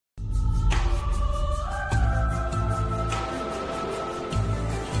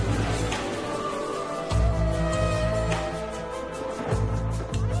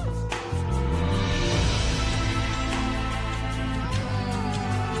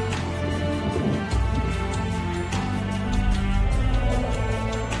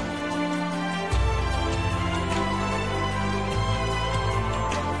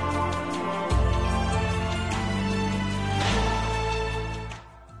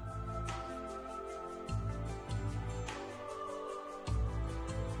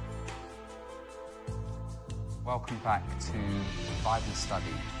Welcome back to Bible study,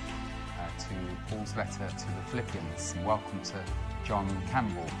 to Paul's letter to the Philippians, and welcome to John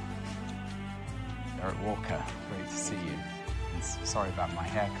Campbell, Eric Walker. Great to see you. And sorry about my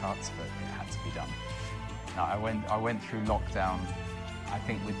haircut, but it had to be done. Now, I went through lockdown, I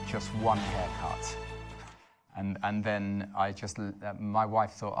think, with just one haircut, and then my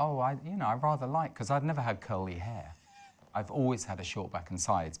wife thought, oh, I rather like, because I'd never had curly hair. I've always had a short back and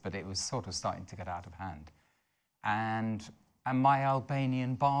sides, but it was sort of starting to get out of hand. And my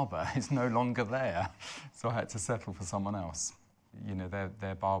Albanian barber is no longer there, so I had to settle for someone else. You know,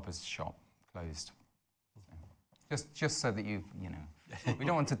 their barber's shop closed. Just so that we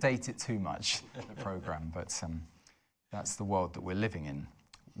don't want to date it too much, the program, but that's the world that we're living in.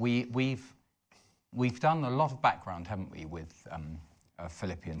 We've done a lot of background, haven't we, with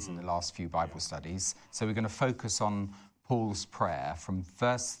Philippians in the last few Bible studies. So we're going to focus on Paul's prayer from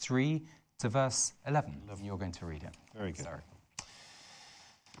verse 3 to verse 11. You're going to read it. Very good. Sorry.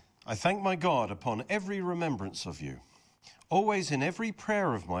 I thank my God upon every remembrance of you, always in every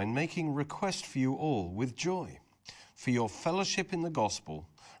prayer of mine making request for you all with joy, for your fellowship in the gospel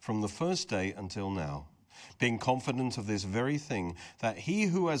from the first day until now, being confident of this very thing, that he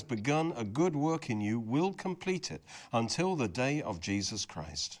who has begun a good work in you will complete it until the day of Jesus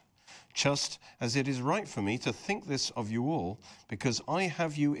Christ. Just as it is right for me to think this of you all, because I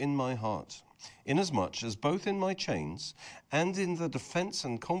have you in my heart, inasmuch as both in my chains and in the defense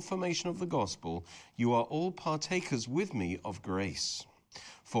and confirmation of the gospel, you are all partakers with me of grace.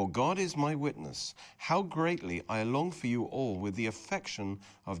 For God is my witness, how greatly I long for you all with the affection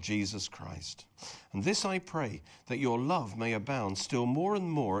of Jesus Christ. And this I pray, that your love may abound still more and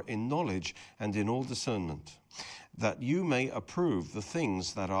more in knowledge and in all discernment, that you may approve the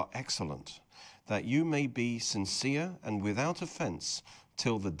things that are excellent, that you may be sincere and without offense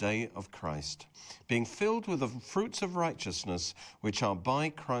till the day of Christ, being filled with the fruits of righteousness which are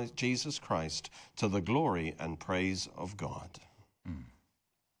by Jesus Christ, to the glory and praise of God.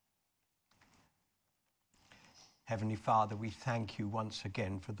 Heavenly Father, we thank you once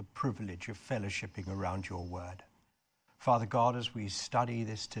again for the privilege of fellowshipping around your word. Father God, as we study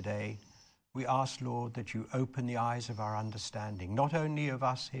this today, we ask, Lord, that you open the eyes of our understanding, not only of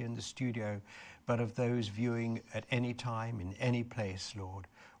us here in the studio, but of those viewing at any time, in any place, Lord,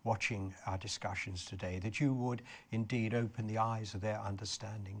 watching our discussions today, that you would indeed open the eyes of their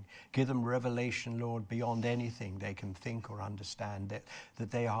understanding. Give them revelation, Lord, beyond anything they can think or understand,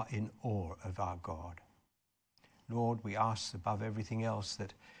 that they are in awe of our God. Lord, we ask above everything else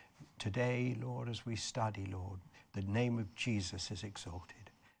that today, Lord, as we study, Lord, the name of Jesus is exalted.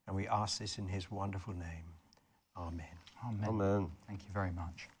 And we ask this in his wonderful name. Amen. Amen. Amen. Thank you very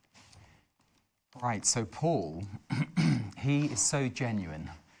much. Right, so Paul, he is so genuine.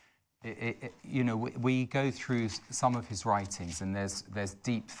 We go through some of his writings, and there's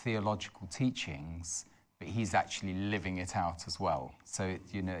deep theological teachings, but he's actually living it out as well. So,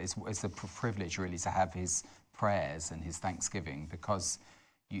 it's a privilege really to have his prayers and his thanksgiving, because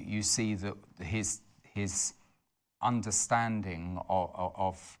you see that his understanding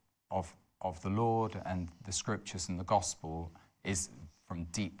of the Lord and the scriptures and the gospel is from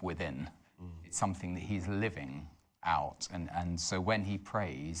deep within. It's something that he's living out, and so when he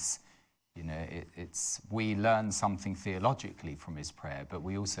prays, we learn something theologically from his prayer, but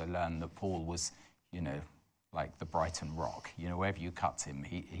we also learn that Paul was, like the Brighton Rock. Wherever you cut him,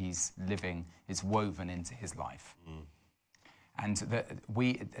 he's living, it's woven into his life. And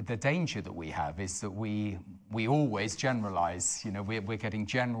the danger that we have is that we always generalize. We're getting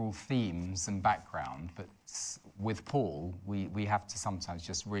general themes and background, but with Paul, we have to sometimes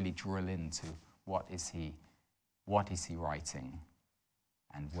just really drill into what is he writing,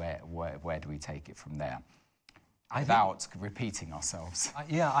 and where do we take it from there, without repeating ourselves.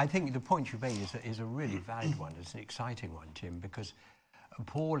 I think the point you made is a really valid one. It's an exciting one, Tim, because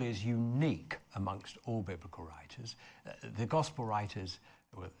Paul is unique amongst all biblical writers. The gospel writers,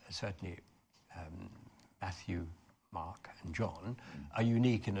 well, certainly Matthew, Mark and John, are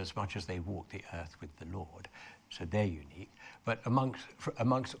unique in as much as they walk the earth with the Lord, so they're unique. But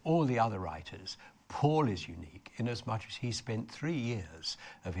amongst all the other writers, Paul is unique in as much as he spent 3 years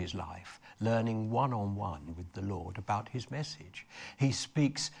of his life learning one-on-one with the Lord about his message. He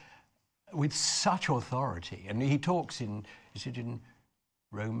speaks with such authority, and he talks in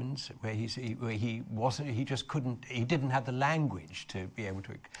Romans, where he didn't have the language to be able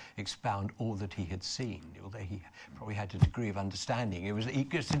to expound all that he had seen, although he probably had a degree of understanding. He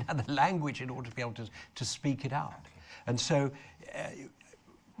just didn't have the language in order to be able to speak it out. And so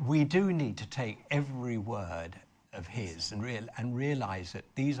we do need to take every word of his and realize that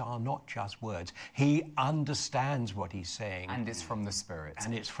these are not just words. He understands what he's saying. And it's from the Spirit.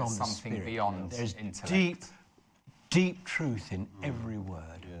 And it's from the something Spirit. beyond There's intellect. deep truth in every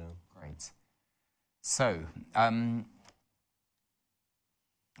word. Yeah. Great. So,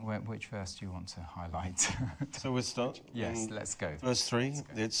 which verse do you want to highlight? So we'll start. Yes, let's go. Verse 3.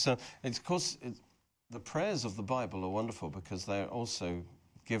 It's of course the prayers of the Bible are wonderful because they also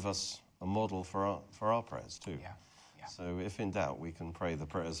give us a model for our prayers too. Yeah. Yeah. So if in doubt, we can pray the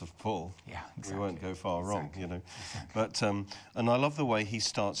prayers of Paul. Yeah, exactly. We won't go far wrong, Exactly. you know. Exactly. But and I love the way he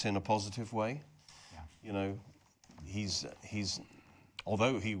starts in a positive way. Yeah. You know, he's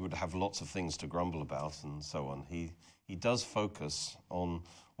although he would have lots of things to grumble about and so on, he does focus on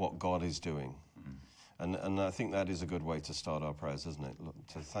what God is doing. And I think that is a good way to start our prayers, isn't it? Look,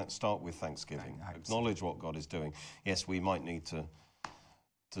 to start with thanksgiving. Absolutely. Acknowledge what God is doing. Yes, we might need to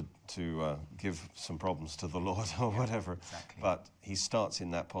give some problems to the Lord or whatever. Exactly. But he starts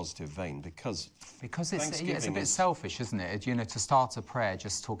in that positive vein because it's a Thanksgiving bit selfish, isn't it? You know, to start a prayer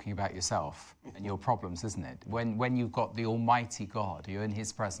just talking about yourself and your problems, isn't it? When you've got the Almighty God, you're in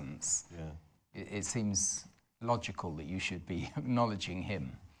His presence. Yeah. It seems logical that you should be acknowledging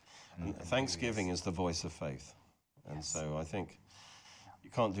Him. And thanksgiving is the voice of faith. And Yes. so I think you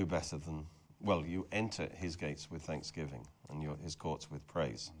can't do better than, well, you enter his gates with thanksgiving and his courts with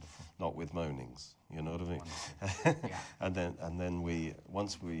praise, not with moanings. You know what I mean? Yeah. and then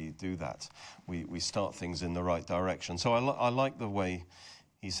once we do that, we start things in the right direction. So I like the way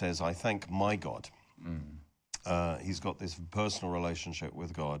he says, I thank my God. He's got this personal relationship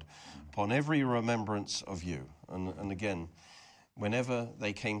with God upon every remembrance of you. And again, whenever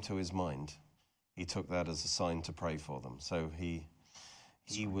they came to his mind, he took that as a sign to pray for them. So he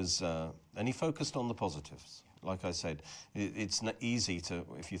was, and he focused on the positives. Like I said, it's not easy to,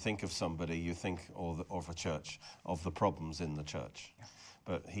 if you think of somebody, you think of a church, of the problems in the church. Yeah.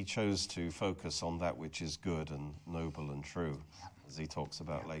 But he chose to focus on that which is good and noble and true, as he talks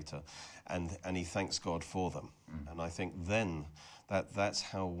about later. And he thanks God for them. And I think then that's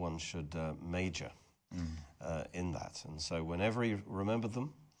how one should major in that. And so whenever he remembered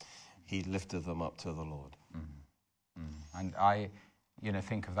them, he lifted them up to the Lord. And I,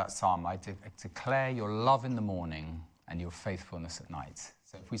 think of that psalm, I declare your love in the morning and your faithfulness at night.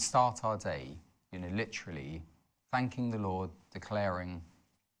 So if we start our day, literally thanking the Lord, declaring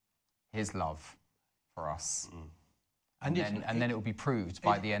his love for us. And then it will be proved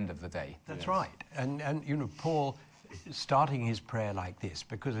by the end of the day. That's right. And Paul, starting his prayer like this,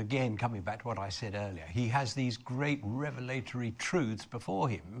 because again, coming back to what I said earlier, he has these great revelatory truths before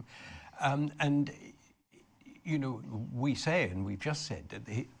him. We say, and we've just said,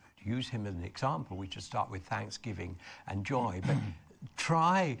 that use him as an example. We should start with thanksgiving and joy. But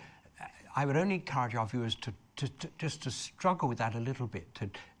I would only encourage our viewers to struggle with that a little bit,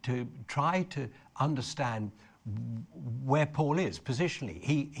 to try to understand where Paul is positionally.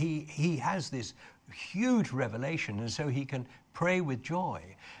 He has this huge revelation, and so he can pray with joy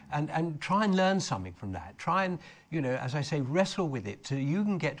and try and learn something from that. Try and, as I say, wrestle with it so you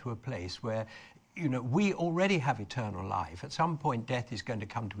can get to a place where we already have eternal life. At some point, death is going to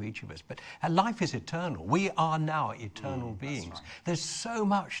come to each of us, but life is eternal. We are now eternal beings. Right. There's so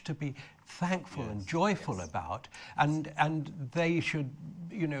much to be thankful and joyful about, and they should,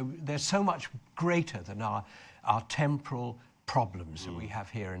 they're so much greater than our temporal problems that we have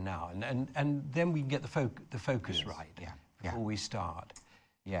here and now, and then we can get the focus right before we start.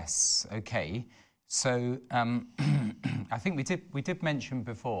 Yes. Okay. So I think we did mention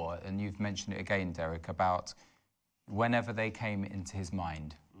before, and you've mentioned it again, Derek, about whenever they came into his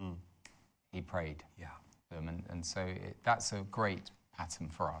mind, he prayed them, and so that's a great pattern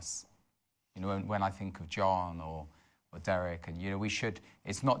for us. When I think of John or Derek, and we should.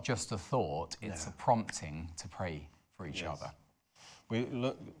 It's not just a thought; it's a prompting to pray for each other. We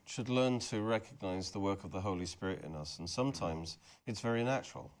should learn to recognise the work of the Holy Spirit in us, and sometimes it's very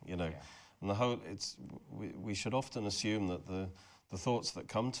natural, And we should often assume that the thoughts that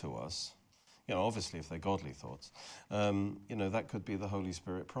come to us, obviously if they're godly thoughts, that could be the Holy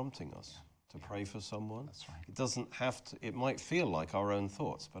Spirit prompting us to pray for someone. That's right. It doesn't have to. It might feel like our own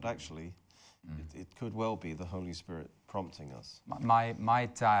thoughts, but actually, it could well be the Holy Spirit prompting us. My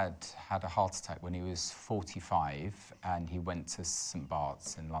dad had a heart attack when he was 45, and he went to St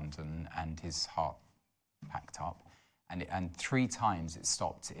Bart's in London, and his heart packed up. And 3 times it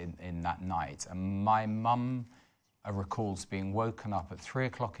stopped in that night. And my mum recalls being woken up at 3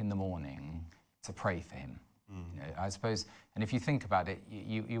 o'clock in the morning to pray for him. I suppose, and if you think about it,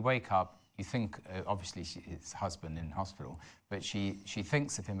 you wake up, you think, obviously his husband in hospital, but she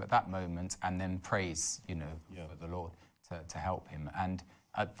thinks of him at that moment and then prays, for the Lord to help him. And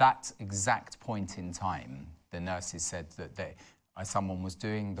at that exact point in time, the nurses said that someone was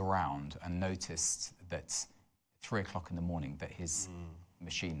doing the round and noticed that 3 o'clock in the morning that his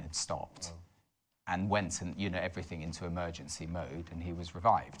machine had stopped, and went and everything into emergency mode, and he was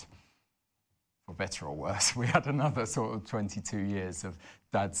revived. For better or worse, we had another sort of 22 years of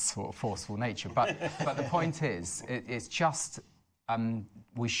Dad's sort of forceful nature. But the point is, it's just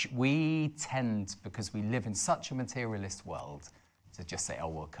we tend, because we live in such a materialist world, to just say, oh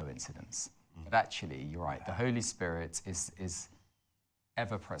well, coincidence. But actually, you're right. The Holy Spirit is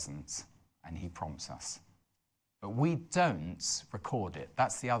ever present, and He prompts us. But we don't record it.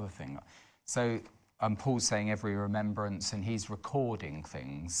 That's the other thing. So Paul's saying every remembrance, and he's recording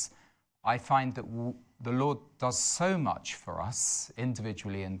things. I find that the Lord does so much for us,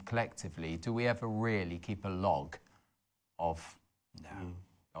 individually and collectively. Do we ever really keep a log of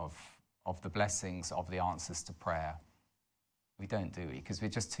the blessings, of the answers to prayer? We don't, do we? Because we're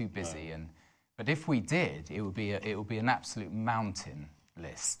just too busy. No. But if we did, it would be an absolute mountainous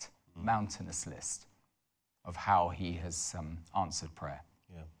list of how He has answered prayer.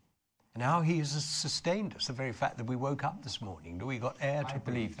 Yeah. And how He has sustained us. The very fact that we woke up this morning, that we got air to breathe,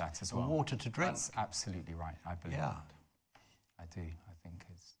 believe that as well. Water to drink. That's absolutely right. I believe that. I do. I think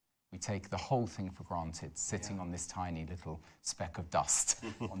we take the whole thing for granted, sitting on this tiny little speck of dust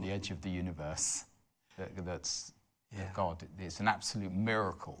on the edge of the universe. That's God. It's an absolute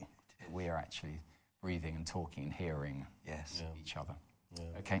miracle that we are actually breathing and talking and hearing each other.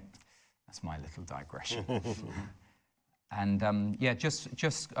 Yeah. Okay, that's my little digression. And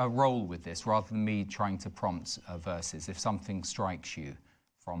just roll with this rather than me trying to prompt verses. If something strikes you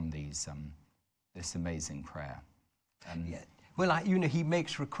from these, this amazing prayer. Well, He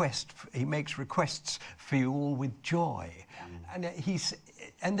makes requests. He makes requests for you all with joy, and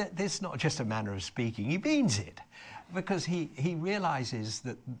this is not just a manner of speaking. He means it, because he realizes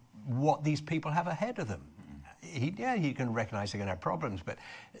that what these people have ahead of them. He can recognize they're going to have problems, but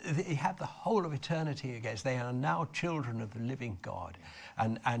they have the whole of eternity against. They are now children of the living God,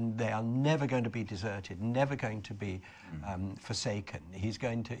 and they are never going to be deserted, never going to be forsaken.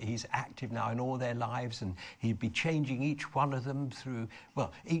 He's active now in all their lives, and He'd be changing each one of them through.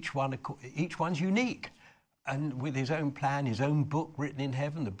 Well, each one's unique, and with His own plan, His own book written in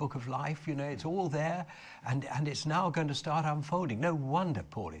heaven, the book of life. It's all there, and it's now going to start unfolding. No wonder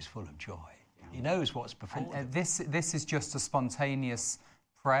Paul is full of joy. He knows what's before him. This is just a spontaneous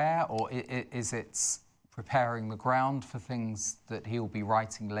prayer, or is it preparing the ground for things that he'll be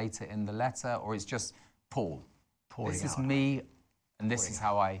writing later in the letter, or it's just Paul? This is me, and this is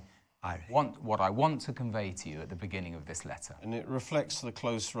how I want to convey to you at the beginning of this letter. And it reflects the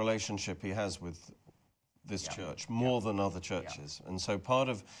close relationship he has with this church, more than other churches. Yeah. And so part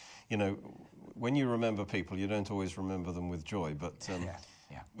of, when you remember people, you don't always remember them with joy, but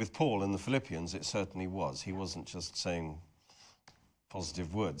with Paul in the Philippians, it certainly was. He wasn't just saying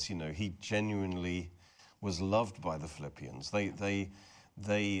positive words. He genuinely was loved by the Philippians. They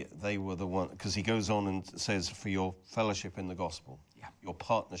were the one, because he goes on and says, for your fellowship in the gospel, your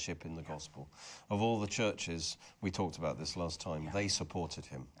partnership in the gospel. Of all the churches, we talked about this last time, they supported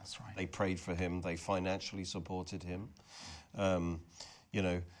him. That's right. They prayed for him. They financially supported him. And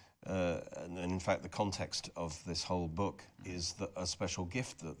in fact, the context of this whole book is a special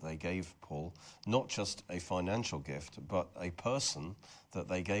gift that they gave Paul, not just a financial gift, but a person that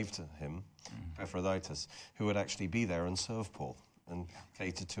they gave to him, Epaphroditus, who would actually be there and serve Paul and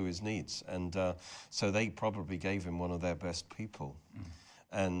cater to his needs. And so they probably gave him one of their best people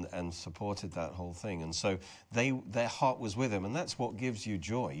and supported that whole thing. And so their heart was with him, and that's what gives you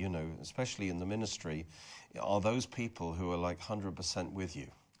joy, especially in the ministry, are those people who are like 100% with you.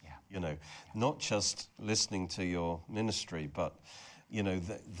 Not just listening to your ministry, but,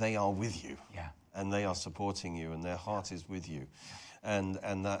 they are with you. Yeah. And they are supporting you, and their heart is with you. And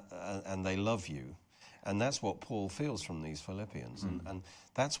they love you. And that's what Paul feels from these Philippians. And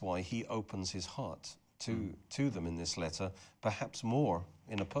that's why he opens his heart to them in this letter, perhaps more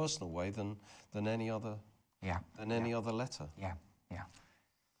in a personal way than any other other letter. Yeah.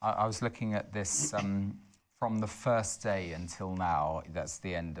 I was looking at this from the first day until now. That's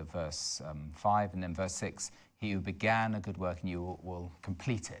the end of verse 5, and then verse 6. He who began a good work in you will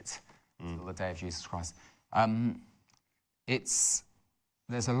complete it until the day of Jesus Christ.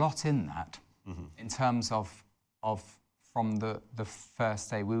 There's a lot in that in terms of from the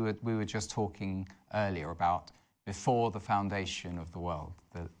first day. We were just talking earlier about before the foundation of the world,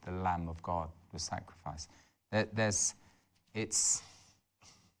 the Lamb of God was sacrificed.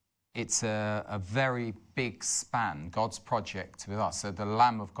 it's a very big span, God's project with us. So the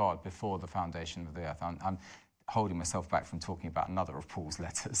Lamb of God before the foundation of the earth. I'm holding myself back from talking about another of Paul's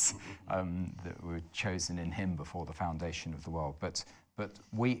letters that were chosen in him before the foundation of the world. But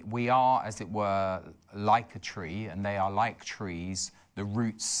we are, as it were, like a tree, and they are like trees. The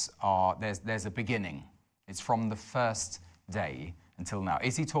roots are, there's a beginning. It's from the first day until now.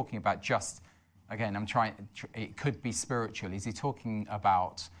 Is he talking about just, again, it could be spiritual. Is he talking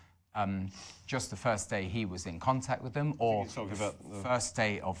about just the first day he was in contact with them, or the first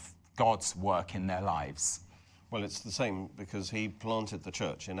day of God's work in their lives? Well, it's the same, because he planted the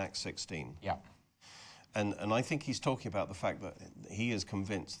church in Acts 16. Yeah. And I think he's talking about the fact that he is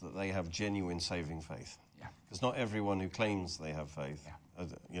convinced that they have genuine saving faith. Yeah. Because not everyone who claims they have faith,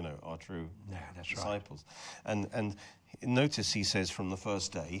 are true disciples. Right. And notice he says from the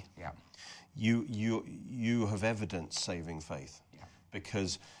first day, you have evidenced saving faith. Yeah.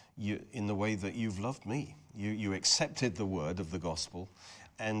 Because in the way that you've loved me, you accepted the word of the gospel,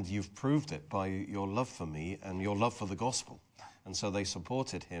 and you've proved it by your love for me and your love for the gospel. And so they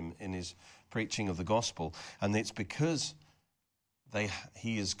supported him in his preaching of the gospel. And it's because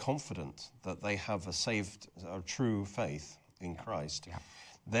he is confident that they have a true faith in Christ. Yeah.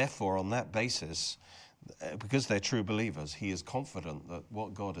 Therefore, on that basis, because they're true believers, he is confident that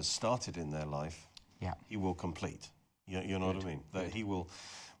what God has started in their life, he will complete. You know what I mean? That he will...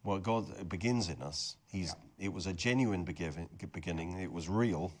 What God begins in us, it was a genuine beginning. It was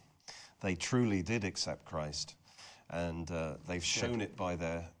real. They truly did accept Christ, and they've shown it by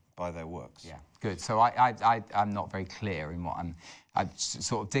their works. Yeah, good. So I'm not very clear in what I'm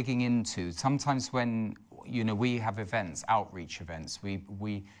sort of digging into. Sometimes when we have events, outreach events,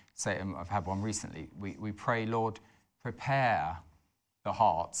 we say, and I've had one recently. We pray, Lord, prepare the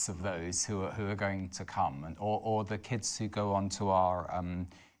hearts of those who are going to come, and or the kids who go on to our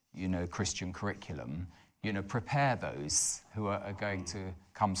Christian curriculum, prepare those who are going to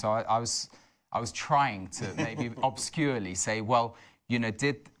come. So I was trying to maybe obscurely say, well,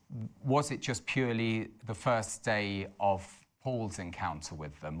 was it just purely the first day of Paul's encounter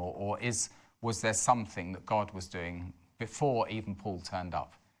with them, or was there something that God was doing before even Paul turned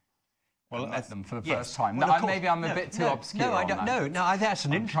up? Well, met them for the first time. Well, Maybe I'm a bit too obscure. No, I don't. No, that's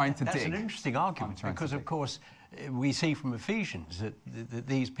an interesting argument, because of course we see from Ephesians that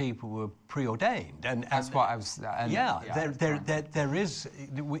these people were preordained, and that's what I was.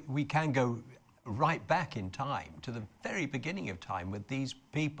 We can go right back in time to the very beginning of time, when these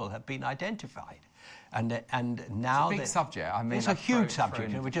people have been identified. And now it's a big subject. I mean, it's a huge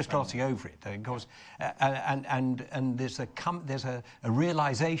subject, and we're just glossing over it. Of course, and there's a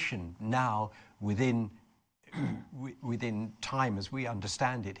realization now within time, as we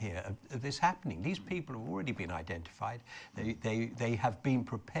understand it here, of this happening. These people have already been identified. They have been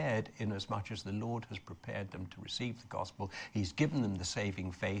prepared in as much as the Lord has prepared them to receive the gospel. He's given them the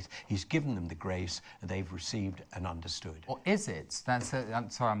saving faith. He's given them the grace, and they've received and understood. Or is it? I'm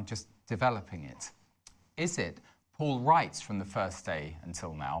sorry, I'm just developing it. Is it, Paul writes from the first day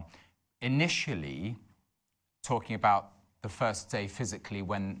until now, initially talking about the first day physically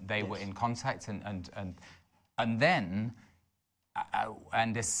when they were in contact, and then,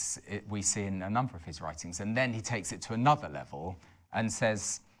 and this we see in a number of his writings, and then he takes it to another level and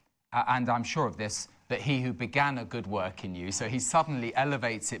says, and I'm sure of this, that he who began a good work in you, so he suddenly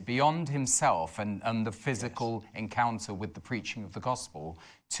elevates it beyond himself and the physical encounter with the preaching of the gospel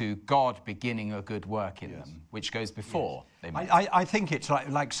to God beginning a good work in them, which goes before they met. I think it's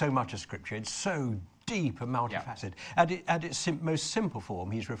like so much of Scripture. It's so deep and multifaceted. At its most simple form,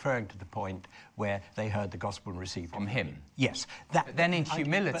 he's referring to the point where they heard the gospel and received from him. Yes. But then in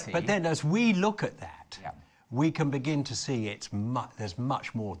humility... But then as we look at that... we can begin to see there's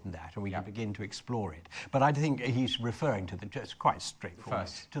much more than that, and we can begin to explore it. But I think he's referring to just quite straightforward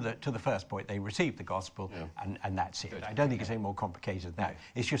to the first point. They received the gospel, and that's it. Good. I don't think it's any more complicated than that.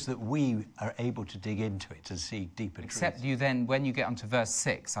 It's just that we are able to dig into it and see deeper truths. Except you then, when you get onto verse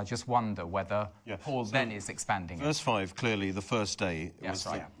 6, I just wonder whether Paul then is expanding verse 5, clearly the first day was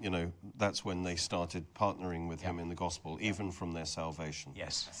that's when they started partnering with him in the gospel, even from their salvation.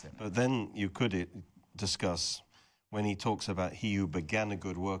 Yes. But then you could discuss when he talks about he who began a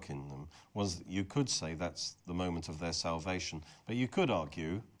good work in them, you could say that's the moment of their salvation, but you could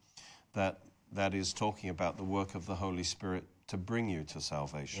argue that is talking about the work of the Holy Spirit to bring you to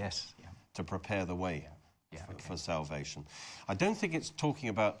salvation, to prepare the way for salvation. I don't think it's talking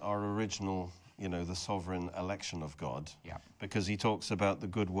about our original, the sovereign election of God, because he talks about the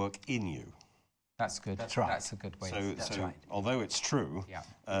good work in you. That's good. That's right. That's a good way. So although it's true,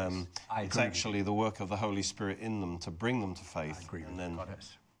 it's actually the work of the Holy Spirit in them to bring them to faith. I agree with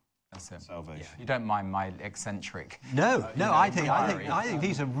That's it. salvation. You don't mind my eccentric? No, I think inquiry.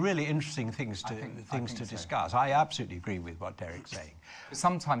 these are really interesting things to so. discuss. I absolutely agree with what Derek's saying.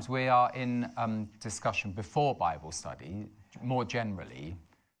 Sometimes we are in discussion before Bible study, more generally,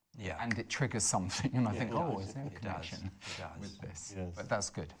 and it triggers something, and I think, is there a connection with this? Yes. But that's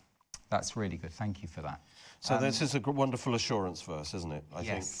good. That's really good. Thank you for that. So this is a wonderful assurance verse, isn't it? I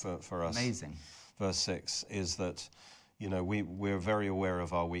think for us. Amazing. Verse 6 is that, we're very aware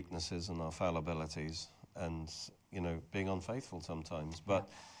of our weaknesses and our fallibilities and, being unfaithful sometimes. But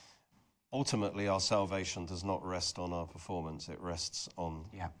ultimately, our salvation does not rest on our performance. It rests on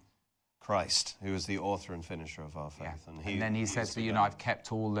Christ, who is the author and finisher of our faith. And then he says, I've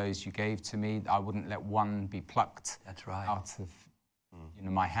kept all those you gave to me. I wouldn't let one be plucked out of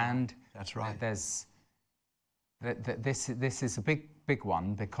my hand. That's right. This is a big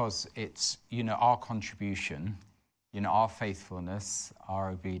one because it's, our contribution, our faithfulness,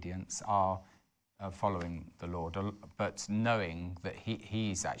 our obedience, our following the Lord, but knowing that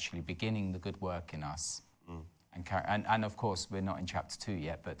He's actually beginning the good work in us. And of course, we're not in chapter 2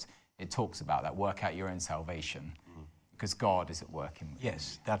 yet, but it talks about that, work out your own salvation, because God is at work in you.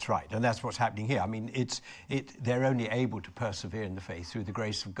 Yes, that's right, and that's what's happening here. I mean, they're only able to persevere in the faith through the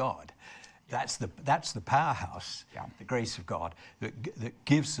grace of God. That's the powerhouse, the grace of God, that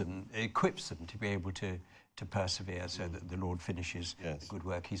gives them, equips them to be able to persevere, so that the Lord finishes the good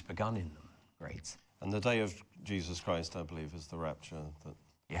work He's begun in them. Great. And the day of Jesus Christ, I believe, is the rapture.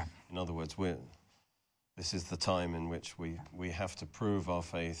 In other words, this is the time in which we have to prove our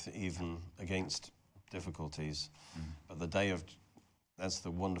faith even against difficulties. But that's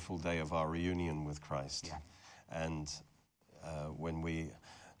the wonderful day of our reunion with Christ. And when we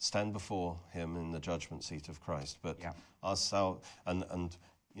stand before Him in the judgment seat of Christ. But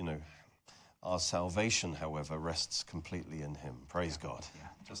our salvation, however, rests completely in Him. Praise God.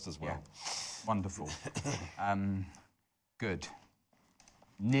 Just as well. Wonderful. Good.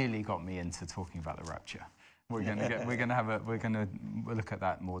 Nearly got me into talking about the rapture. We'll look at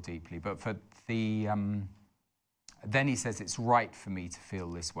that more deeply. But for the then he says it's right for me to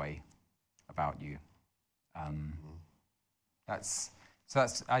feel this way about you. That's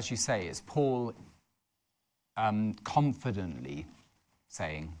as you say, it's Paul confidently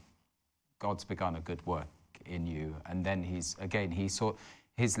saying, God's begun a good work in you, and then his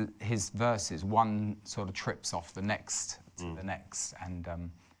verses, one sort of trips off the next to the next, and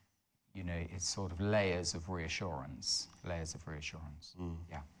it's sort of layers of reassurance.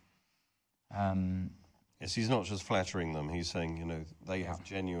 Yes, he's not just flattering them. He's saying, they have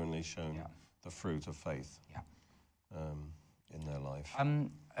genuinely shown the fruit of faith in their life.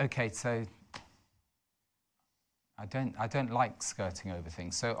 Okay, so I don't like skirting over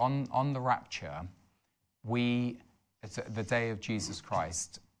things. So on the rapture, it's the day of Jesus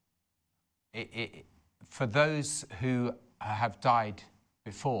Christ. For those who have died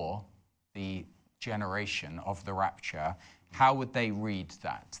before the generation of the rapture, how would they read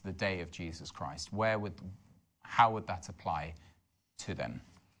that, the day of Jesus Christ? How would that apply to them?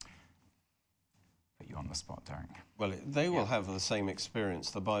 Put you on the spot, Derek. Well, they will have the same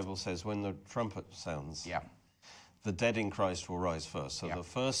experience. The Bible says when the trumpet sounds, the dead in Christ will rise first. So the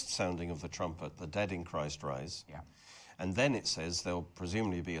first sounding of the trumpet, the dead in Christ rise. And then it says there'll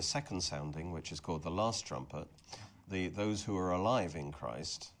presumably be a second sounding, which is called the last trumpet. Those who are alive in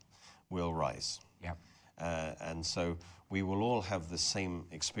Christ will rise. And so we will all have the same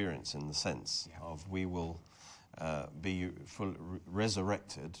experience in the sense of we will be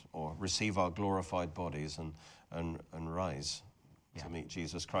resurrected or receive our glorified bodies and rise to meet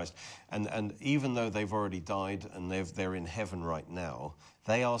Jesus Christ. And even though they've already died and they're in heaven right now,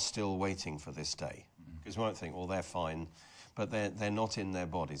 they are still waiting for this day. Because we might think, well, they're fine, but they're not in their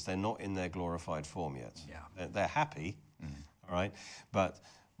bodies. They're not in their glorified form yet. They're happy, all right? But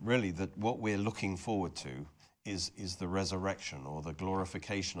really, what we're looking forward to is the resurrection or the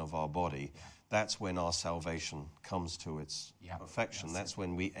glorification of our body. That's when our salvation comes to its perfection. That's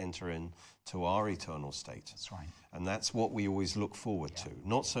when we enter into our eternal state. That's right. And that's what we always look forward to.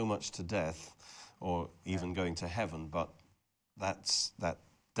 Not so much to death or even going to heaven, but that's that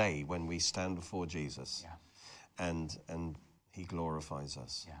day when we stand before Jesus and He glorifies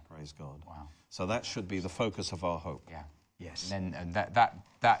us. Praise God. Wow. So that should be the focus of our hope. Yes. And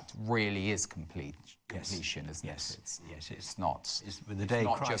that really is completion, isn't it? It's not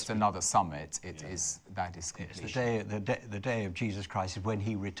just another summit. That is completion. It's the day of Jesus Christ is when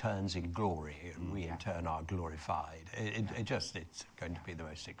He returns in glory, and we in turn are glorified. It's going to be the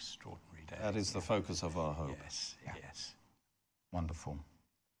most extraordinary day. That is the focus of our hope. Yes. Wonderful.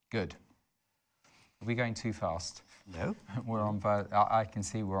 Good. Are we going too fast? No. We're on I can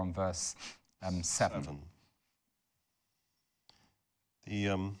see we're on verse 7.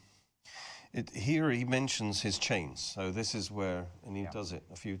 Here he mentions his chains. So this is where, and he does it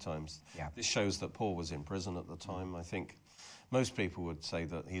a few times. Yeah. This shows that Paul was in prison at the time. I think most people would say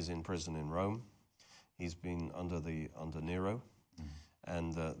that he's in prison in Rome. He's been under Nero.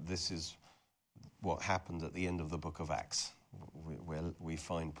 And this is what happened at the end of the book of Acts, where we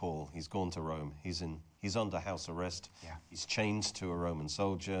find Paul. He's gone to Rome. He's under house arrest. Yeah. He's chained to a Roman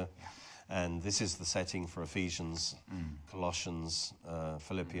soldier. Yeah. And this is the setting for Ephesians, Colossians,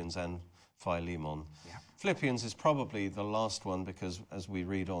 Philippians, and Philemon. Yeah. Philippians is probably the last one because as we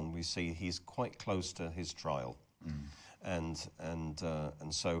read on, we see he's quite close to his trial. And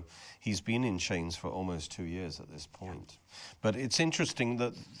so he's been in chains for almost 2 years at this point. But it's interesting,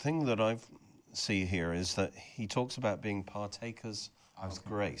 the thing that I see here is that he talks about being partakers of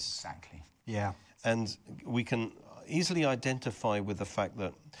grace. Exactly. Yeah. And we can easily identify with the fact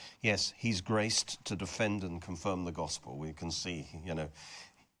that, yes, he's graced to defend and confirm the gospel. We can see,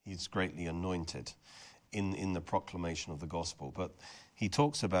 he's greatly anointed in the proclamation of the gospel. But he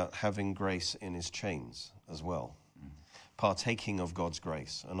talks about having grace in his chains as well, partaking of God's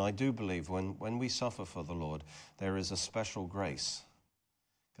grace. And I do believe when we suffer for the Lord, there is a special grace.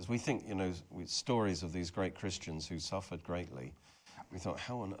 Because we think, with stories of these great Christians who suffered greatly, we thought,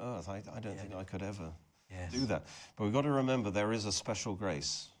 how on earth? I don't think I could ever do that. But we've got to remember there is a special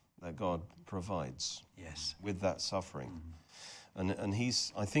grace that God provides with that suffering. And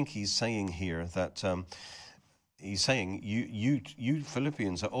I think he's saying here that he's saying you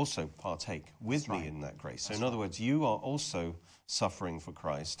Philippians are also partake with me in that grace. So in other words, you are also suffering for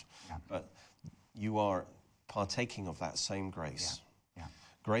Christ, but you are partaking of that same grace.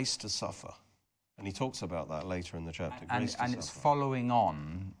 Grace to suffer. And he talks about that later in the chapter. And it's following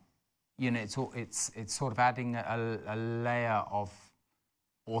on, it's sort of adding a layer of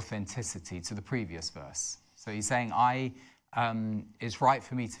authenticity to the previous verse. So he's saying, it's right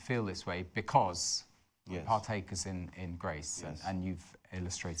for me to feel this way because we're partakers in grace. And you've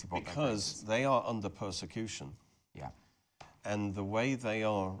illustrated what that grace is. Because they are under persecution. Yeah. And the way they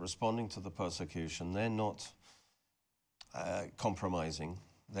are responding to the persecution, they're not compromising.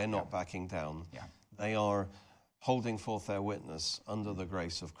 They're not backing down. Yeah. They are holding forth their witness under the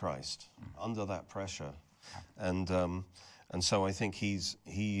grace of Christ, under that pressure. And so I think he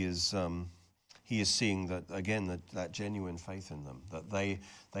is seeing that, again, that genuine faith in them, that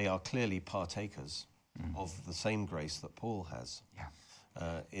they are clearly partakers of the same grace that Paul has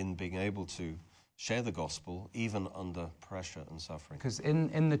in being able to share the gospel even under pressure and suffering. Because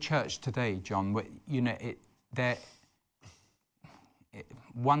in the church today, John,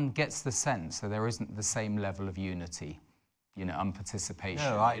 one gets the sense that there isn't the same level of unity, and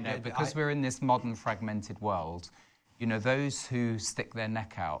participation. Because we're in this modern fragmented world, those who stick their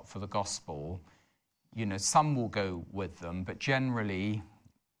neck out for the gospel, some will go with them, but generally,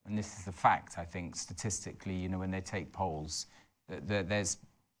 and this is the fact, I think, statistically, when they take polls, there's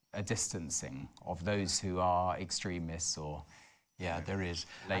a distancing of those who are extremists or there is.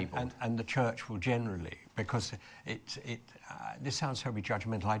 Labelled. And the church will generally, because this sounds very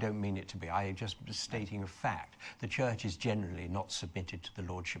judgmental, I don't mean it to be, I just stating a fact. The church is generally not submitted to the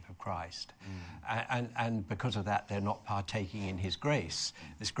Lordship of Christ. And because of that, they're not partaking in his grace.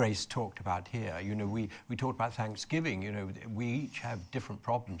 This grace talked about here. We talked about Thanksgiving. We each have different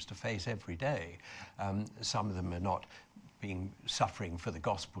problems to face every day. Some of them are not suffering for the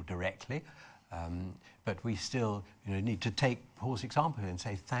gospel directly. But we still need to take Paul's example and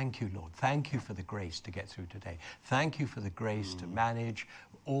say, thank you, Lord. Thank you for the grace to get through today. Thank you for the grace to manage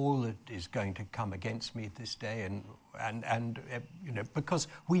all that is going to come against me this day, and because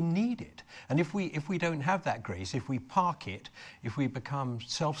we need it. And if we don't have that grace, if we park it, if we become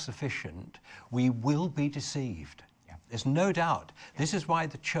self-sufficient, we will be deceived. There's no doubt. This is why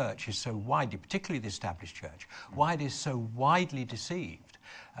the church is so widely, particularly the established church, why it is so widely deceived.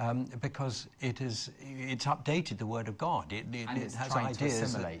 Because it's updated the Word of God. It has trying ideas. To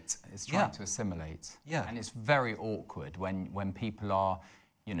assimilate. It's trying to assimilate. Yeah. And it's very awkward when people are,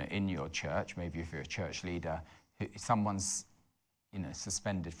 in your church, maybe if you're a church leader, someone's,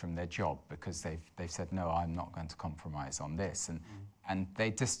 suspended from their job because they've said, no, I'm not going to compromise on this. And they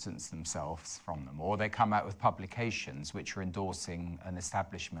distance themselves from them. Or they come out with publications which are endorsing an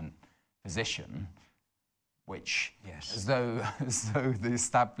establishment position, which, as though the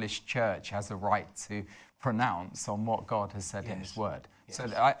established church has a right to pronounce on what God has said in his word. So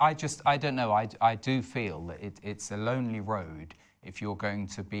I don't know, I do feel that it's a lonely road if you're going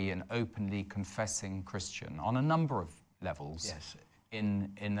to be an openly confessing Christian on a number of levels,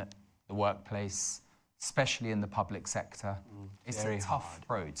 in the workplace, especially in the public sector. It's Very a tough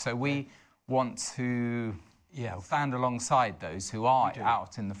hard. road. So we want to stand alongside those who are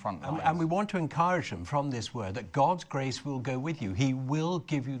out in the front lines. And we want to encourage them from this word that God's grace will go with you. He will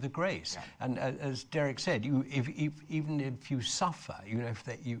give you the grace. Yeah. And as Derek said, even if you suffer, if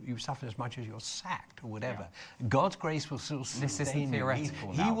you suffer as much as you're sacked or whatever, God's grace will still sustain you. This isn't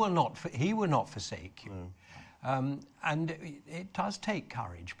theoretical now. He will not forsake you. No. And it does take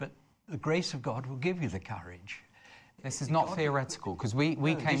courage, but the grace of God will give you the courage. This is not theoretical, because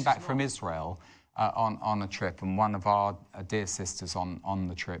we came back from Israel on a trip, and one of our dear sisters on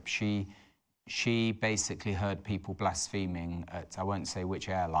the trip, she basically heard people blaspheming at, I won't say which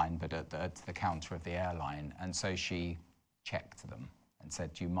airline, but at the counter of the airline, and so she checked them and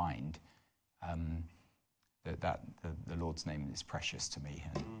said, "Do you mind? The Lord's name is precious to me,"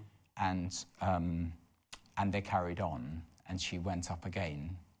 and they carried on, and she went up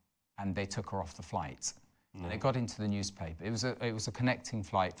again, and they took her off the flight. No. And it got into the newspaper. It was a connecting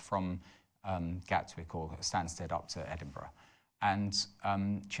flight from Gatwick or Stansted up to Edinburgh, and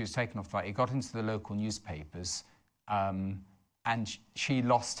she was taken off the flight. It got into the local newspapers, and she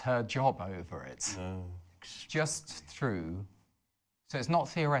lost her job over it. No. Just through. So it's not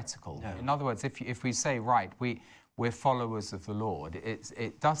theoretical. No. In other words, if we say, right, we're followers of the Lord,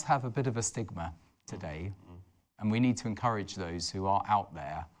 it does have a bit of a stigma today, and we need to encourage those who are out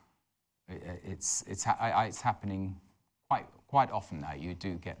there. It's happening quite often now. You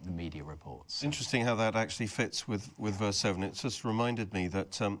do get the media reports. Interesting how that actually fits with verse 7. It just reminded me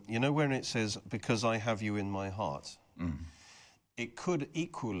that, when it says, "Because I have you in my heart," it could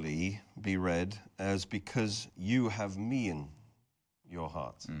equally be read as, "Because you have me in your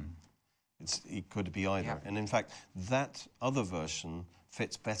heart." It could be either. Yeah. And in fact, that other version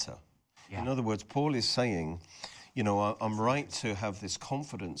fits better. Yeah. In other words, Paul is saying, I'm right to have this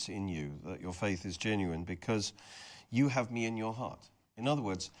confidence in you that your faith is genuine because you have me in your heart. In other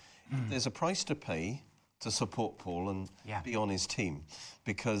words, there's a price to pay to support Paul and be on his team,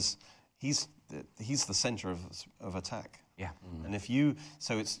 because he's the center of attack. Yeah. And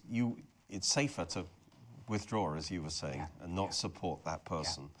it's safer to withdraw, as you were saying, and not support that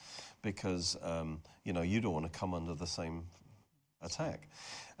person, because you don't want to come under the same attack.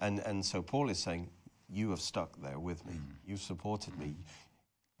 And so Paul is saying, you have stuck there with me. You've supported me.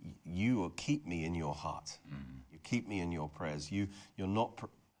 You will keep me in your heart. You keep me in your prayers. You're not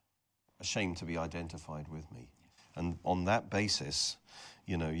ashamed to be identified with me. And on that basis,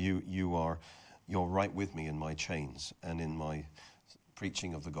 you're right with me in my chains and in my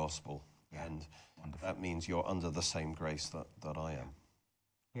preaching of the gospel. Yeah. And wonderful. That means you're under the same grace that I am.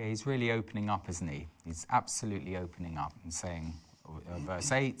 Yeah, he's really opening up, isn't he? He's absolutely opening up and saying,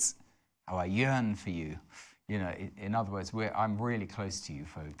 verse 8, "How I yearn for you." In other words, I'm really close to you,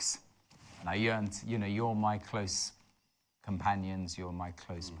 folks. And I yearn you're my close companions, you're my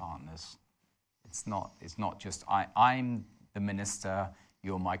close partners. It's not just I'm the minister,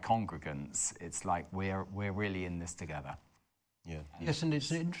 you're my congregants. It's like we're really in this together. Yeah. Yes, and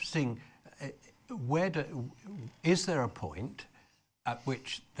it's interesting. Is there a point at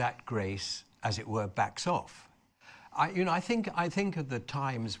which that grace, as it were, backs off? I think of the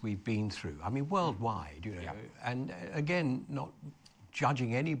times we've been through. I mean, worldwide, and again, not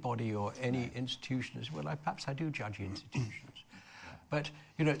judging anybody or any institution as well. Perhaps I do judge institutions, but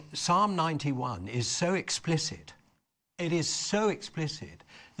Psalm 91 is so explicit. It is so explicit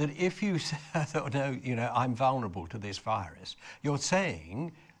that if you say, "No, I'm vulnerable to this virus," you're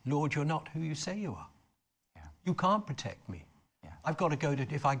saying, "Lord, you're not who you say you are. Yeah. You can't protect me. Yeah. I've got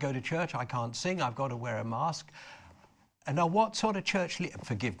to if I go to church, I can't sing. I've got to wear a mask." And now, what sort of church leader?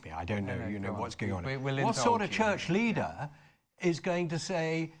 Forgive me, I don't know. What's going on. What sort of church leader is going to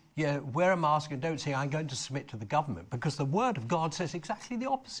say, wear a mask and don't say, "I'm going to submit to the government"? Because the Word of God says exactly the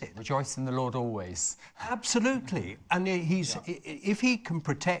opposite. Rejoice in the Lord always. Absolutely. And if He can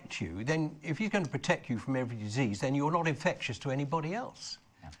protect you, then if He's going to protect you from every disease, then you're not infectious to anybody else.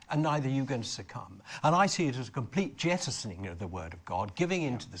 And neither are you going to succumb. And I see it as a complete jettisoning of the Word of God, giving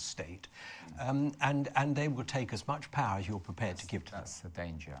into the state, and they will take as much power as you're prepared to give to them. That's the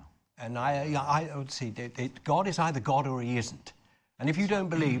danger. And I would see that God is either God or He isn't. And if you don't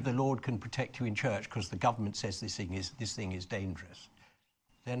believe the Lord can protect you in church because the government says this thing is dangerous,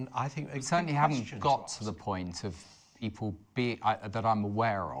 then I think we certainly haven't got to the point of people that I'm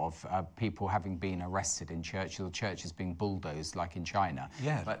aware of, people having been arrested in church, or churches being bulldozed like in China.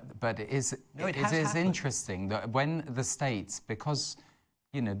 Yeah. But it is interesting that when the states, because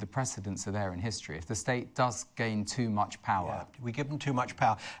the precedents are there in history, if the state does gain too much power, we give them too much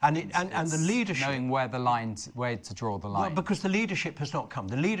power, and the leadership, knowing where to draw the line. Well, because the leadership has not come.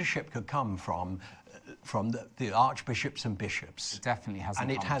 The leadership could come from from the archbishops and bishops. It definitely hasn't.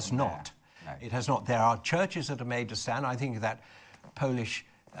 And it come has from not. there. No. It has not. There are churches that are made a stand. I think of that Polish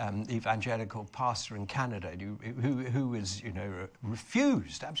evangelical pastor in Canada who was,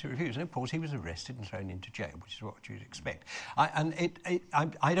 refused, absolutely refused. And of course, he was arrested and thrown into jail, which is what you'd expect.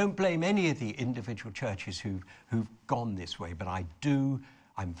 I don't blame any of the individual churches who've gone this way, but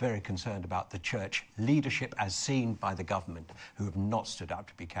I'm very concerned about the church leadership as seen by the government who have not stood up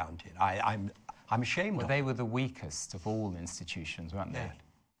to be counted. I'm ashamed of They were the weakest of all institutions, weren't they? Yeah.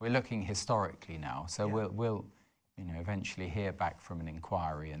 We're looking historically now, so Yeah. we'll eventually hear back from an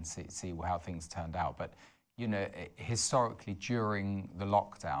inquiry and see how things turned out. But historically, during the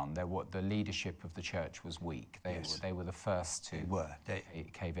lockdown, the leadership of the church was weak. They were the first to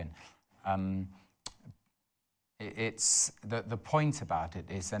cave in. It's the point about it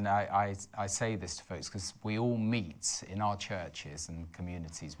is, and I say this to folks because we all meet in our churches and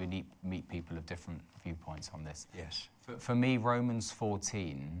communities. We meet people of different viewpoints on this. Yes. For me, Romans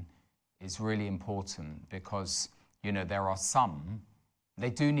 14 is really important because there are some.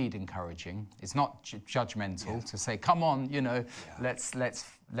 They do need encouraging. It's not judgmental to say, "Come on,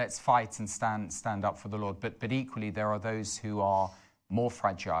 let's fight and stand up for the Lord." But equally, there are those who are more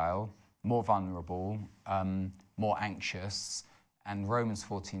fragile, more vulnerable, more anxious. And Romans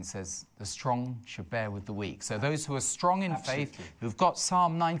 14 says, the strong should bear with the weak. So those who are strong in faith, who've got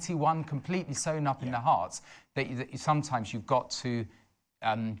Psalm 91 completely sewn up in their hearts, that sometimes you've got to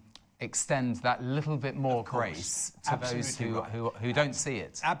extend that little bit more grace to those who don't see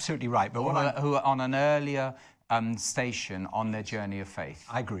it. Absolutely right. But who are on an earlier station on their journey of faith.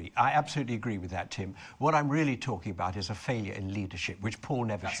 I agree. I absolutely agree with that, Tim. What I'm really talking about is a failure in leadership, which Paul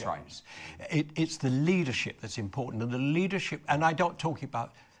never shows. Right. It's the leadership that's important, and the leadership, and I'm not talking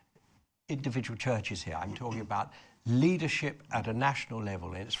about individual churches here. I'm talking about leadership at a national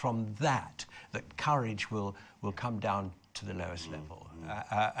level, and it's from that courage will come down to the lowest level,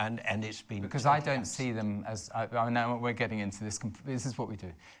 and it's been because I don't see them as. I know we're getting into this. This is what we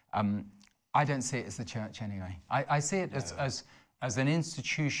do. I don't see it as the church anyway. I see it as an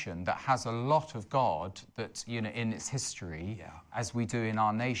institution that has a lot of God that in its history, as we do in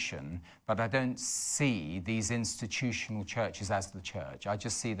our nation. But I don't see these institutional churches as the church. I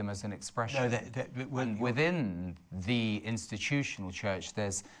just see them as an expression. And within the institutional church,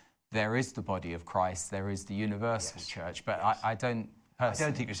 there is the body of Christ. There is the universal church. But I don't personally. I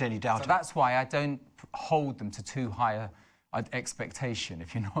don't think there's any doubt. So that's why I don't hold them to too high expectation,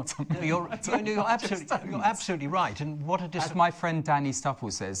 if you know what I mean. You're absolutely right. And what as my friend Danny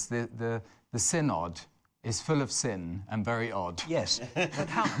Stuffle says, the synod is full of sin and very odd. Yes,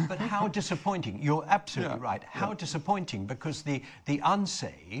 but how disappointing. You're absolutely right. How disappointing, because the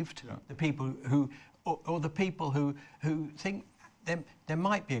unsaved, the people who the people who think there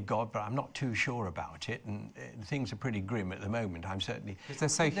might be a God, but I'm not too sure about it, and things are pretty grim at the moment. I'm certainly because they're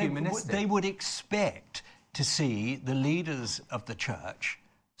so humanistic. They would expect to see the leaders of the church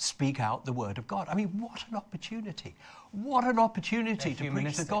speak out the word of God. I mean, what an opportunity. What an opportunity to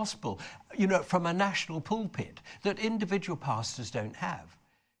preach the gospel, from a national pulpit that individual pastors don't have.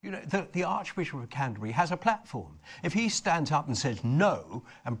 The Archbishop of Canterbury has a platform. If he stands up and says no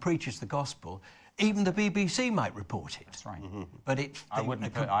and preaches the gospel, even the BBC might report it. That's right. Mm-hmm. But it's I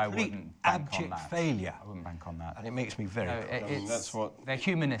wouldn't abject failure. I wouldn't bank on that. And it makes me very they're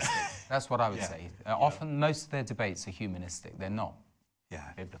humanistic. That's what I would say. Often most of their debates are humanistic. They're not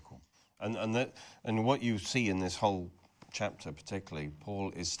biblical. And what you see in this whole chapter particularly,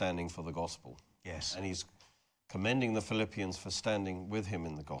 Paul is standing for the gospel. Yes. And he's commending the Philippians for standing with him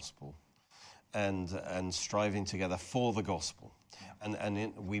in the gospel and striving together for the gospel. Yeah.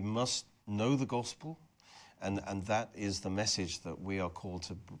 We must know the gospel, and that is the message that we are called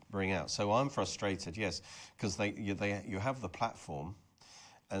to bring out. So I'm frustrated, yes, because you have the platform,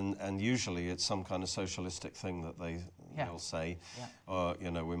 and usually it's some kind of socialistic thing that they'll say,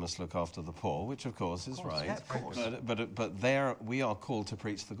 we must look after the poor, which of course is right. Yeah, of course. But there we are called to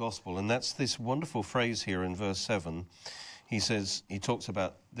preach the gospel, and that's this wonderful phrase here in verse 7. He talks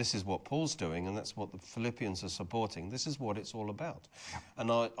about this is what Paul's doing, and that's what the Philippians are supporting. This is what it's all about. Yeah.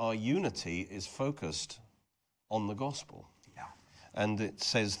 And our unity is focused on the gospel. Yeah. And it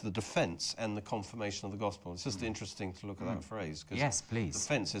says the defense and the confirmation of the gospel. It's just interesting to look at that phrase. Yes, please.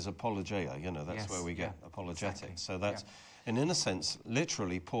 Defense is apologeia, that's where we get apologetics. Exactly. So that's, and in a sense,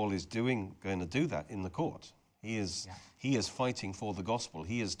 literally, Paul is going to do that in the court. He is fighting for the gospel.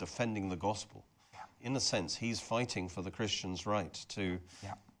 He is defending the gospel. In a sense, he's fighting for the Christian's right to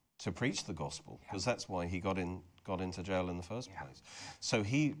preach the gospel, because that's why he got into jail in the first place. So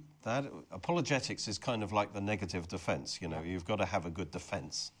that apologetics is kind of like the negative defense. You've got to have a good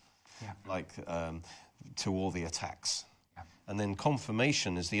defense. to all the attacks. Yeah. And then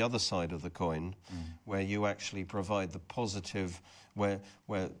confirmation is the other side of the coin, where you actually provide the positive, where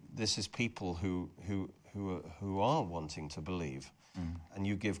this is people who are wanting to believe, and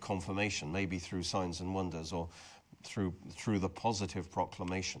you give confirmation, maybe through signs and wonders or through the positive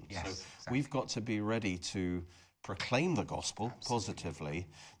proclamation. Yes, so exactly. we've got to be ready to proclaim the gospel positively,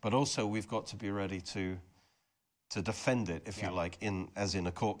 but also we've got to be ready to defend it, if you like, as in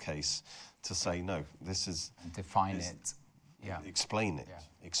a court case, to say no, this is and define it. Yeah. Explain it. Yeah.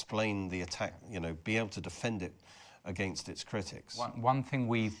 Explain the attack. Be able to defend it against its critics. One thing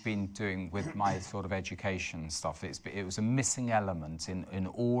we've been doing with my sort of education stuff, it was a missing element in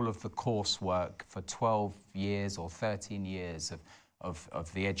all of the coursework for 12 years or 13 years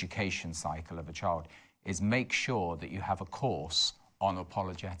of the education cycle of a child, is make sure that you have a course on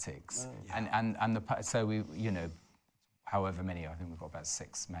apologetics. So we, however many, I think we've got about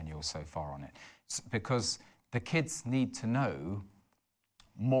 6 manuals so far on it, because the kids need to know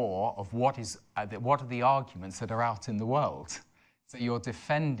more of what are the arguments that are out in the world. So you're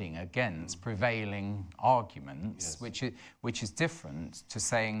defending against prevailing arguments, which is different to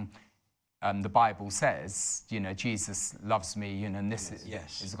saying the Bible says, Jesus loves me, and this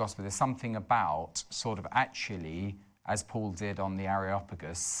is the gospel. There's something about sort of actually, as Paul did on the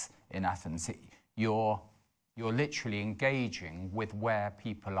Areopagus in Athens, you're literally engaging with where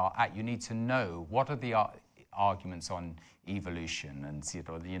people are at. You need to know what are the arguments on evolution and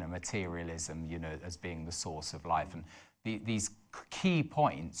materialism, as being the source of life, and these key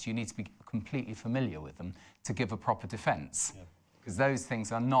points. You need to be completely familiar with them to give a proper defence, because those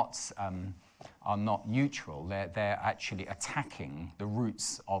things are not neutral. They're actually attacking the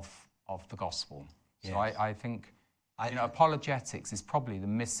roots of the gospel. So I think apologetics is probably the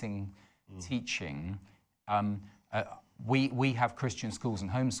missing teaching. We have Christian schools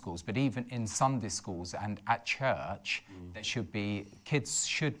and homeschools, but even in Sunday schools and at church, kids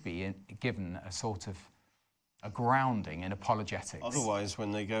should be given a sort of a grounding in apologetics. Otherwise,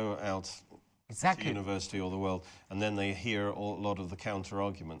 when they go out to university or the world, and then they hear a lot of the counter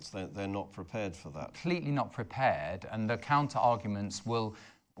arguments, they're not prepared for that. Completely not prepared, and the counter arguments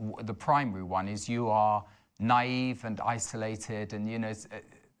the primary one is you are naive and isolated, and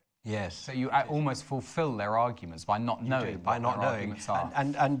Yes. So you almost fulfil their arguments by not knowing what their arguments are.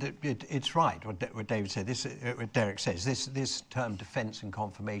 And it's right what David said. What Derek says. This term defence and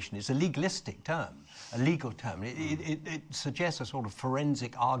confirmation is a legalistic term, a legal term. It suggests a sort of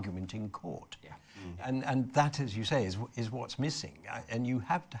forensic argument in court. Yeah. And that, as you say, is what's missing. And you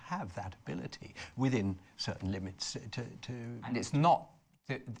have to have that ability within certain limits to. And it's not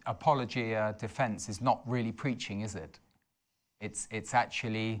apology, defence is not really preaching, is it? It's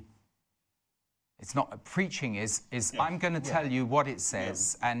actually. It's not preaching. Is I'm going to tell you what it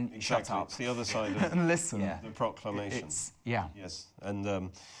says and shut up. It's the other side of and listen. The proclamation. Yes,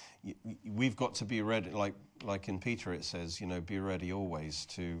 and we've got to be ready. Like in Peter, it says, be ready always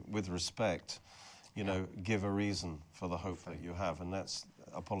to, with respect, give a reason for the hope that you have, and that's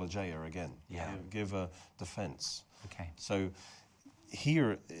apologeia again. Yeah. Give a defence. Okay. So.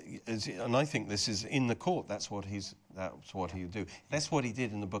 Here, and I think this is in the court. That's what he would do. That's what he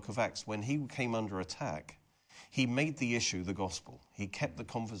did in the book of Acts. When he came under attack, he made the issue the gospel. He kept the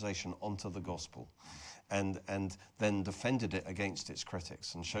conversation onto the gospel, and then defended it against its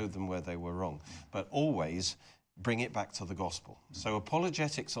critics and showed them where they were wrong. But always bring it back to the gospel. So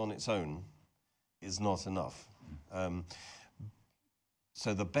apologetics on its own is not enough.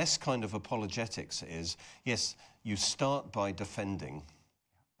 So the best kind of apologetics is, yes, you start by defending,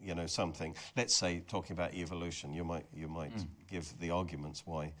 something. Let's say, talking about evolution, you might give the arguments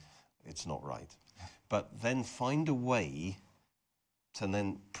why it's not right. But then find a way to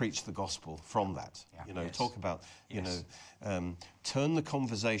then preach the gospel from that. Talk about, turn the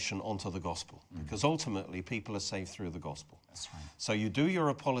conversation onto the gospel, because ultimately people are saved through the gospel. That's right. So you do your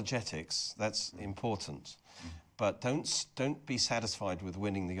apologetics, that's important. But don't be satisfied with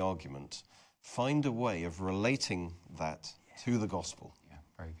winning the argument. Find a way of relating that to the gospel. Yeah,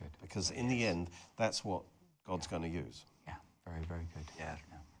 very good. Because in the end, that's what God's going to use. Yeah, very, very good. Yeah.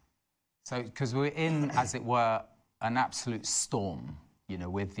 So, because we're in, as it were, an absolute storm,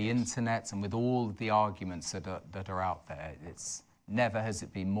 with the internet and with all the arguments that are out there. It's never has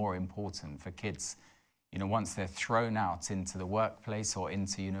it been more important for kids, once they're thrown out into the workplace or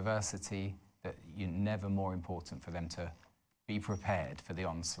into university, that never more important for them to be prepared for the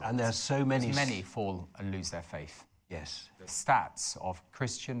onslaught. And there's so many... Many fall and lose their faith. Yes. The stats of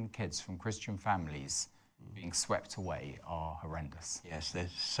Christian kids from Christian families being swept away are horrendous. Yes,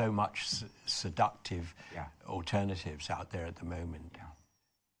 there's so much seductive alternatives out there at the moment. Yeah.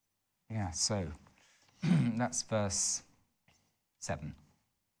 Yeah, so that's verse 7,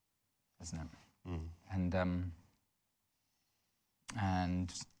 isn't it? Mm.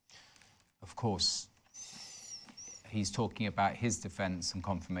 And of course, he's talking about his defense and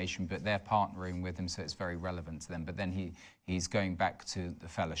confirmation, but they're partnering with him, so it's very relevant to them. But then he's going back to the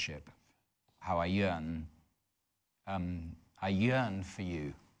fellowship, how I yearn for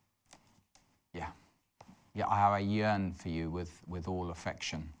you. Yeah, how I yearn for you with all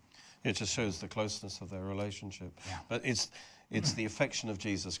affection. It just shows the closeness of their relationship. Yeah. But it's the affection of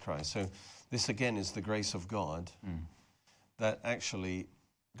Jesus Christ. So this again is the grace of God, that actually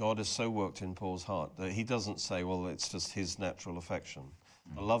God has so worked in Paul's heart that he doesn't say, well, it's just his natural affection.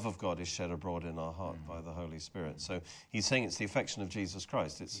 The love of God is shed abroad in our heart by the Holy Spirit. So he's saying it's the affection of Jesus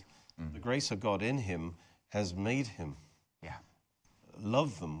Christ. It's the grace of God in him has made him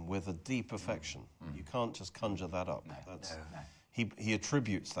love them with a deep affection. You can't just conjure that up. No. He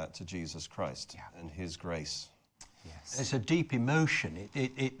attributes that to Jesus Christ and his grace. Yes. It's a deep emotion.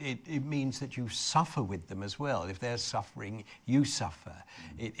 It means that you suffer with them as well. If they're suffering, you suffer.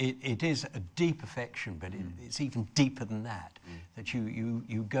 It is a deep affection, but it's even deeper than that, that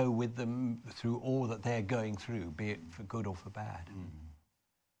you go with them through all that they're going through, be it for good or for bad.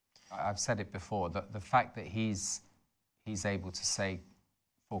 I've said it before, that the fact that he's able to say,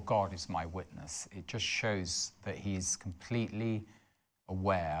 for God is my witness, it just shows that he's completely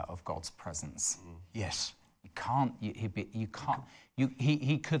aware of God's presence. Yes. He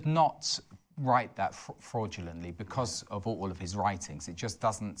could not write that fraudulently because of all of his writings. It just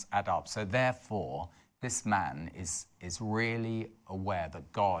doesn't add up. So therefore, this man is really aware that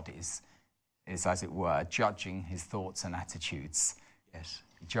God is, as it were, judging his thoughts and attitudes. Yes.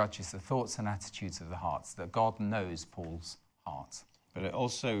 He judges the thoughts and attitudes of the hearts, that God knows Paul's heart. But it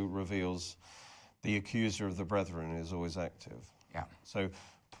also reveals the accuser of the brethren is always active. Yeah. So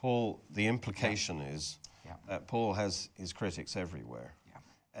Paul, the implication is that Paul has his critics everywhere. Yeah.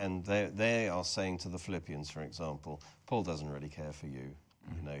 And they are saying to the Philippians, for example, Paul doesn't really care for you.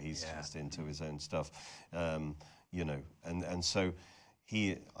 You know, he's just into his own stuff. You know, and so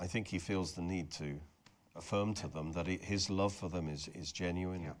I think he feels the need to affirm to them that his love for them is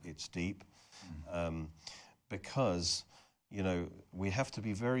genuine, it's deep. Because, you know, we have to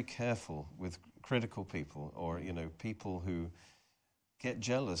be very careful with critical people, or, you know, people who get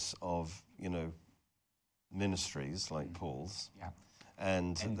jealous of, you know, ministries like Paul's,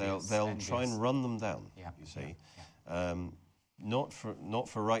 and they'll try and run them down. You see, not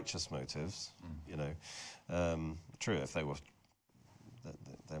for righteous motives. You know, true, if they were,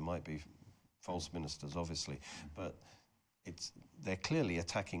 there might be false ministers, obviously, but they're clearly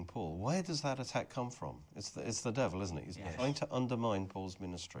attacking Paul. Where does that attack come from? It's the devil, isn't it? He's trying to undermine Paul's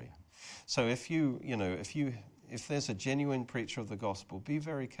ministry. So if there's a genuine preacher of the gospel, be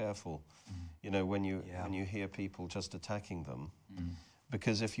very careful, you know, when you hear people just attacking them,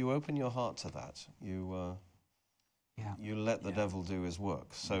 because if you open your heart to that, you let the devil do his work.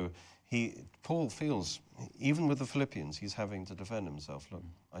 So Paul feels, even with the Philippians, he's having to defend himself. Look,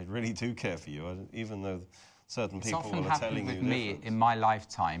 I really do care for you, even though certain people are telling you different. It's often happened with me in my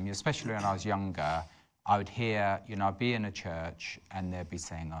lifetime, especially when I was younger. I would hear, you know, I'd be in a church and they'd be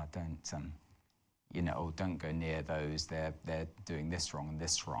saying, "Oh, don't, you know, oh, don't go near those. They're doing this wrong and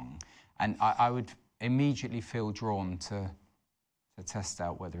this wrong," and I would immediately feel drawn to test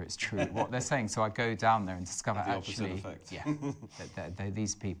out whether it's true what they're saying. So I go down there and discover actually, that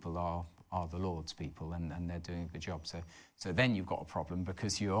these people are the Lord's people, and they're doing a good job. So then you've got a problem,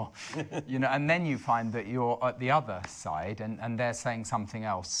 because you're, you know, and then you find that you're at the other side, and they're saying something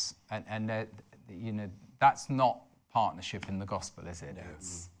else, and they're, you know, that's not partnership in the gospel, is it? No.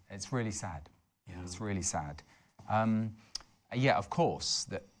 It's really sad. Yeah. It's really sad. Of course,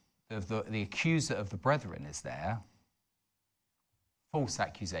 the accuser of the brethren is there. False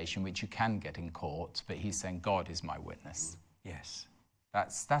accusation, which you can get in court, but he's saying, God is my witness. Yes.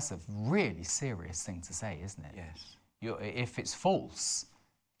 That's a really serious thing to say, isn't it? Yes. If it's false,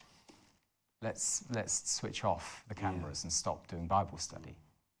 let's switch off the cameras and stop doing Bible study.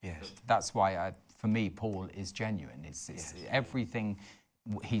 Yes. That's why, for me, Paul is genuine. It's everything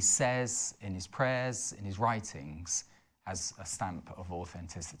he says in his prayers, in his writings, has a stamp of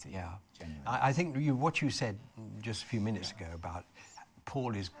authenticity. Yeah. Genuine. I think what you said just a few minutes ago about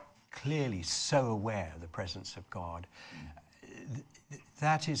Paul is clearly so aware of the presence of God.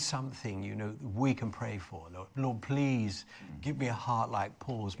 That is something, you know, we can pray for. Lord, please give me a heart like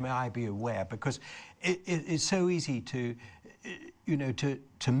Paul's. May I be aware, because it's so easy to, you know,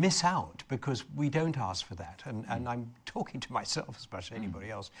 to miss out, because we don't ask for that. And I'm talking to myself as much as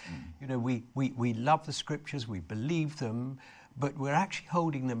anybody else. You know, we love the scriptures, we believe them, but we're actually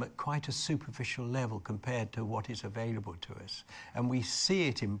holding them at quite a superficial level compared to what is available to us. And we see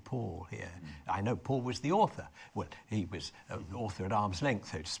it in Paul here. I know Paul was the author. Well, he was an author at arm's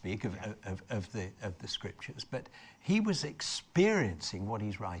length, so to speak, of the scriptures, but he was experiencing what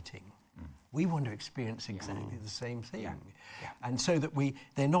he's writing. We want to experience exactly the same thing. And so that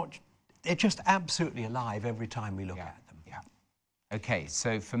they're just absolutely alive every time we look at them. Okay,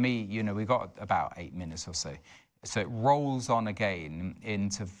 so for me, we've got about 8 minutes or so. So it rolls on again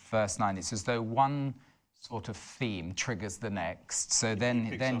into verse 9. It's as though one sort of theme triggers the next. So then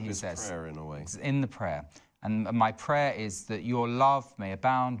he says, prayer in a way. In the prayer. And my prayer is that your love may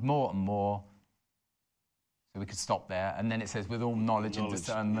abound more and more. So we could stop there. And then it says, with all knowledge and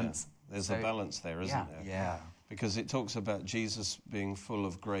discernment. Yeah. There's a balance there, isn't there? Yeah. Because it talks about Jesus being full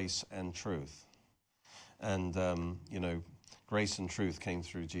of grace and truth. And, grace and truth came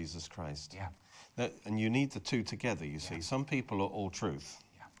through Jesus Christ. Yeah. And you need the two together, you see. Some people are all truth,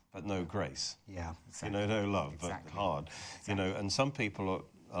 but no grace. Yeah. Exactly. No love, but hard. Exactly. And some people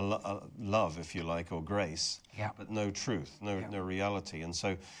are love, if you like, or grace, but no truth, no reality. And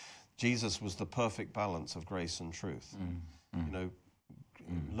so Jesus was the perfect balance of grace and truth.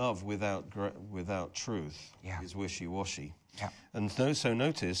 Love without truth is wishy-washy. Yeah. And so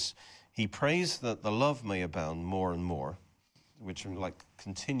notice, he prays that the love may abound more and more, which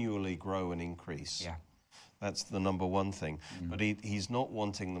continually grow and increase. Yeah. That's the number one thing. But he's not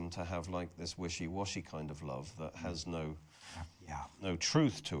wanting them to have this wishy-washy kind of love that has no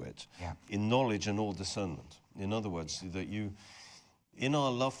truth to it, in knowledge and all discernment. In other words, that in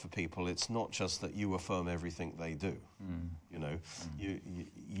our love for people, it's not just that you affirm everything they do.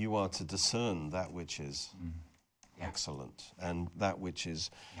 You are to discern that which is excellent and that which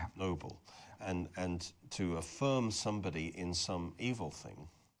is noble. And to affirm somebody in some evil thing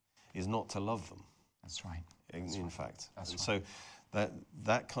is not to love them. That's right. In fact. That's right. So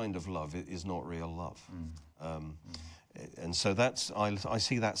that kind of love is not real love. And so I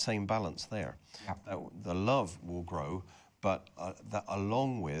see that same balance there. That the love will grow, but that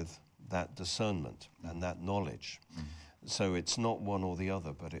along with that discernment and that knowledge. So it's not one or the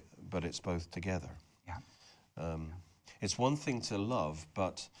other, but it's both together. It's one thing to love,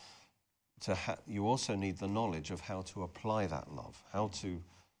 but you also need the knowledge of how to apply that love, how to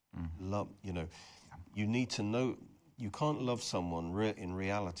love. You need to know. You can't love someone in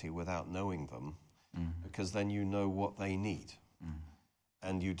reality without knowing them, because then you know what they need,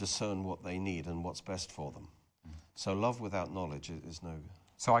 and you discern what they need and what's best for them. So love without knowledge is no good.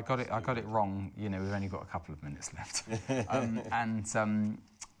 So I got it wrong. We've only got a couple of minutes left,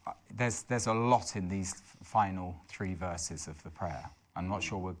 there's a lot in these final 3 verses of the prayer. I'm not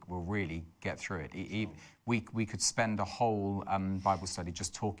sure we'll really get through it. We could spend a whole Bible study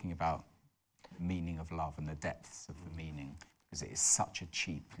just talking about the meaning of love and the depths of the meaning, because it is such a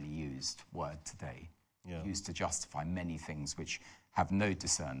cheaply used word today, used to justify many things which have no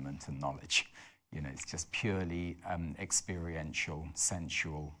discernment and knowledge. It's just purely experiential,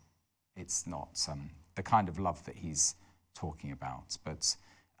 sensual. It's not the kind of love that he's talking about. But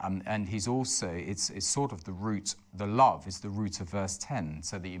and he's also, it's sort of the root. The love is the root of verse 10,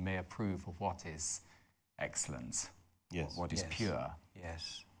 so that you may approve of what is excellent, what is pure.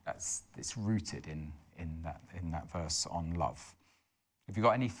 Yes, it's rooted in that verse on love. Have you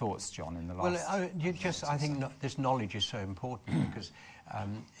got any thoughts, John, in the last? Well, I think this knowledge is so important because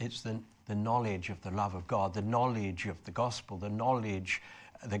it's the knowledge of the love of God, the knowledge of the gospel, the knowledge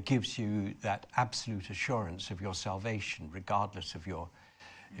that gives you that absolute assurance of your salvation, regardless of your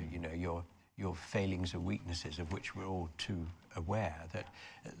failings and weaknesses, of which we're all too aware. That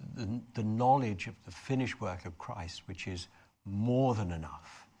the knowledge of the finished work of Christ, which is more than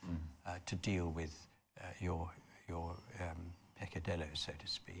enough to deal with your peccadillo, so to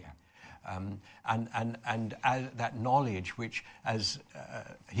speak. And that knowledge, which, as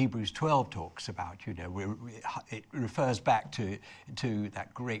Hebrews 12 talks about, it refers back to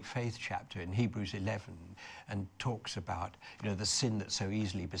that great faith chapter in Hebrews 11, and talks about, the sin that so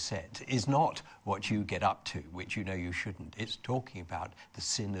easily besets is not what you get up to, which you shouldn't. It's talking about the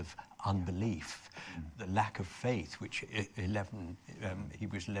sin of unbelief, the lack of faith, which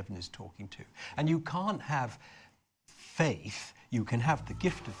Hebrews 11 is talking to. And you can't have faith. You can have the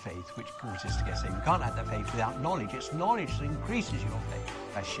gift of faith, which causes to get saved. You can't have that faith without knowledge. It's knowledge that increases your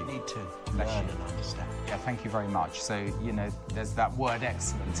faith. You need to learn and understand. Yeah, thank you very much. So, there's that word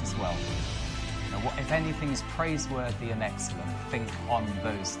excellence as well. If anything is praiseworthy and excellent, think on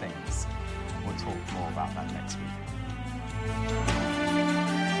those things. We'll talk more about that next week.